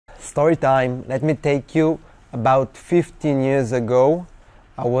Story time. Let me take you about 15 years ago.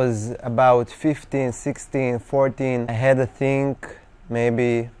 I was about 15, 16, 14. I had, I think,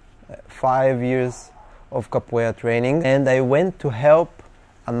 maybe 5 years of capoeira training, and I went to help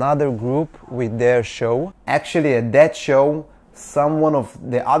another group with their show. Actually, at that show, someone of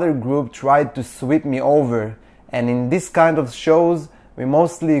the other group tried to sweep me over, and in this kind of shows, we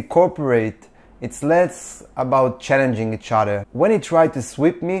mostly cooperate. It's less about challenging each other. When he tried to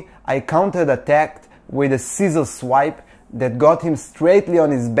sweep me, I counter-attacked with a scissor swipe that got him straightly on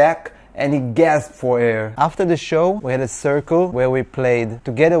his back, and he gasped for air. After the show, we had a circle where we played.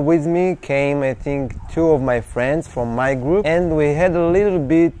 Together with me came, I think, 2 of my friends from my group, and we had a little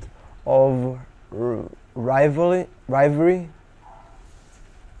bit of rivalry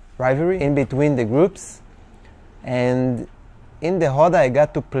in between the groups. And in the Roda, I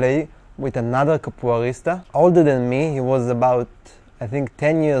got to play with another capoeirista, older than me. He was about, I think,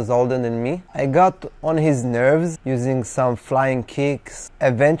 10 years older than me. I got on his nerves using some flying kicks.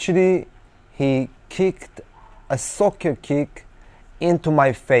 Eventually, he kicked a soccer kick into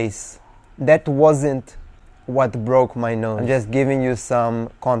my face. That wasn't what broke my nose. I'm just giving you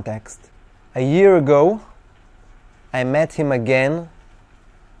some context. A year ago, I met him again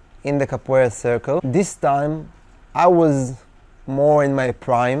in the capoeira circle. This time, I was more in my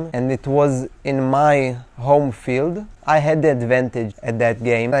prime, and it was in my home field. I had the advantage at that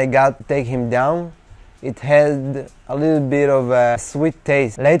game. I got to take him down. It had a little bit of a sweet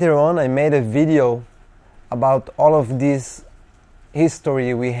taste. Later on, I made a video about all of this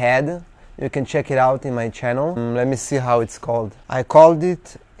history we had. You can check it out in my channel. Let me see how it's called. I called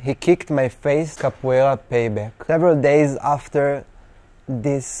it "He Kicked My Face Capoeira Payback." Several days after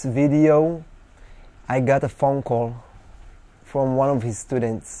this video, I got a phone call from one of his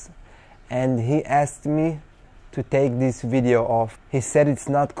students, and he asked me to take this video off. He said it's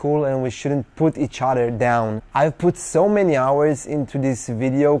not cool and we shouldn't put each other down. I've put so many hours into this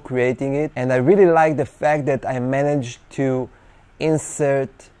video creating it, and I really like the fact that I managed to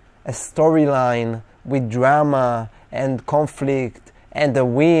insert a storyline with drama and conflict and a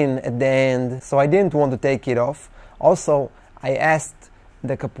win at the end, so I didn't want to take it off. Also, I asked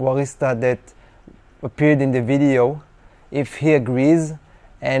the capoeirista that appeared in the video if he agrees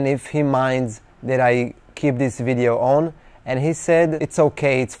and if he minds that I keep this video on, and he said it's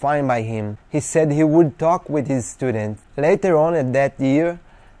okay, it's fine by him. He said he would talk with his students. Later on at that year,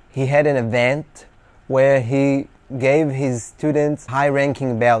 he had an event where he gave his students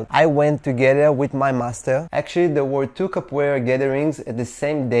high-ranking belt. I went together with my master. Actually, there were 2 capoeira gatherings at the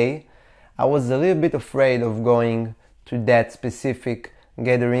same day. I was a little bit afraid of going to that specific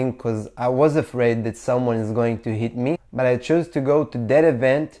gathering because I was afraid that someone is going to hit me, but I chose to go to that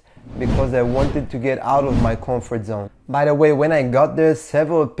event because I wanted to get out of my comfort zone. By the way, when I got there,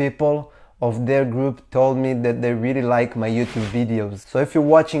 several people of their group told me that they really like my YouTube videos. So if you're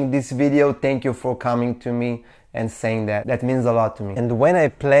watching this video, thank you for coming to me and saying that. That means a lot to me. And when I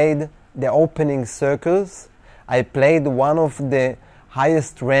played the opening circles, I played one of the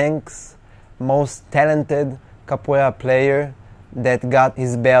highest ranks, most talented capoeira player that got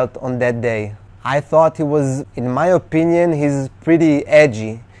his belt on that day. I thought he was, in my opinion, he's pretty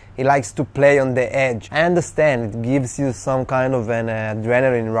edgy. He likes to play on the edge. I understand, it gives you some kind of an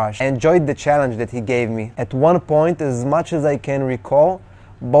adrenaline rush. I enjoyed the challenge that he gave me. At one point, as much as I can recall,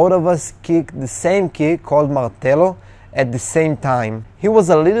 both of us kicked the same kick called martello at the same time. He was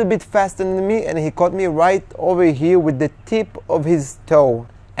a little bit faster than me, and he caught me right over here with the tip of his toe.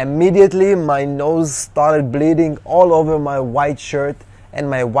 Immediately, my nose started bleeding all over my white shirt and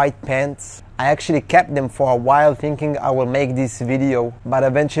my white pants. I actually kept them for a while thinking I will make this video, but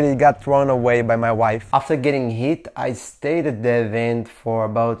eventually it got thrown away by my wife. After getting hit, I stayed at the event for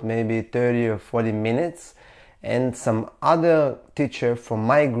about maybe 30 or 40 minutes, and some other teacher from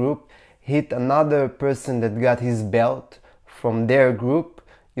my group hit another person that got his belt from their group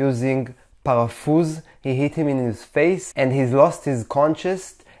using parafuse. He hit him in his face and he lost his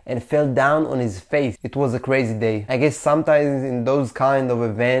consciousness and fell down on his face. It was a crazy day. I guess sometimes in those kind of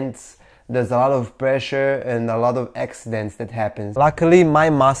events there's a lot of pressure and a lot of accidents that happen. Luckily, my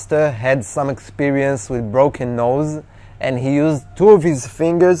master had some experience with broken nose, and he used 2 of his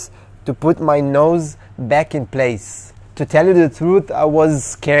fingers to put my nose back in place. To tell you the truth, I was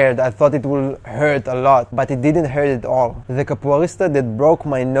scared. I thought it would hurt a lot, but it didn't hurt at all. The capoeirista that broke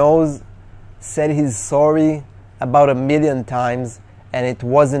my nose said he's sorry about 1,000,000 times, and it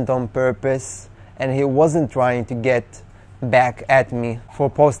wasn't on purpose, and he wasn't trying to get back at me for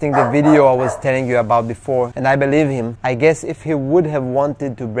posting the video I was telling you about before, and I believe him. I guess if he would have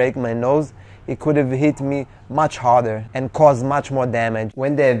wanted to break my nose, it could have hit me much harder and caused much more damage.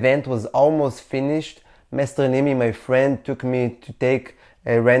 When the event was almost finished, Mr. Nimi, my friend, took me to take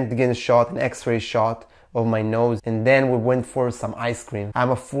a Röntgen shot, an X-ray shot of my nose, and then we went for some ice cream.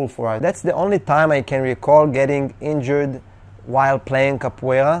 I'm a fool for it. That's the only time I can recall getting injured while playing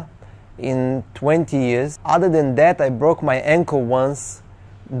capoeira in 20 years. Other than that, I broke my ankle once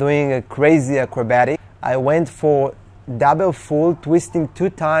doing a crazy acrobatic. I went for double full, twisting 2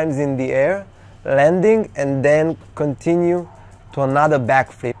 times in the air, landing, and then continue to another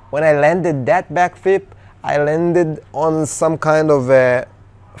backflip. When I landed that backflip, I landed on some kind of a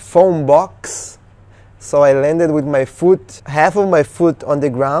foam box. So I landed with my foot, half of my foot on the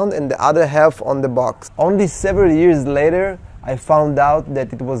ground and the other half on the box. Only several years later, I found out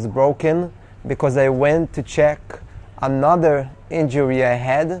that it was broken because I went to check another injury I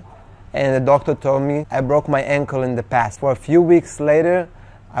had, and the doctor told me I broke my ankle in the past. For a few weeks later,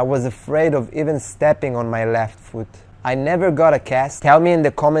 I was afraid of even stepping on my left foot. I never got a cast. Tell me in the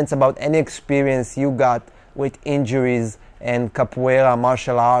comments about any experience you got with injuries and capoeira,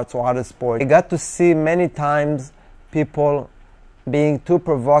 martial arts or other sports. I got to see many times people being too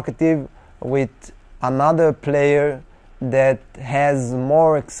provocative with another player that has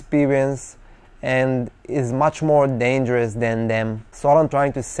more experience and is much more dangerous than them. So all I'm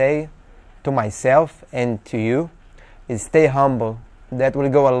trying to say to myself and to you is stay humble. That will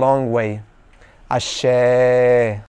go a long way. Ashe.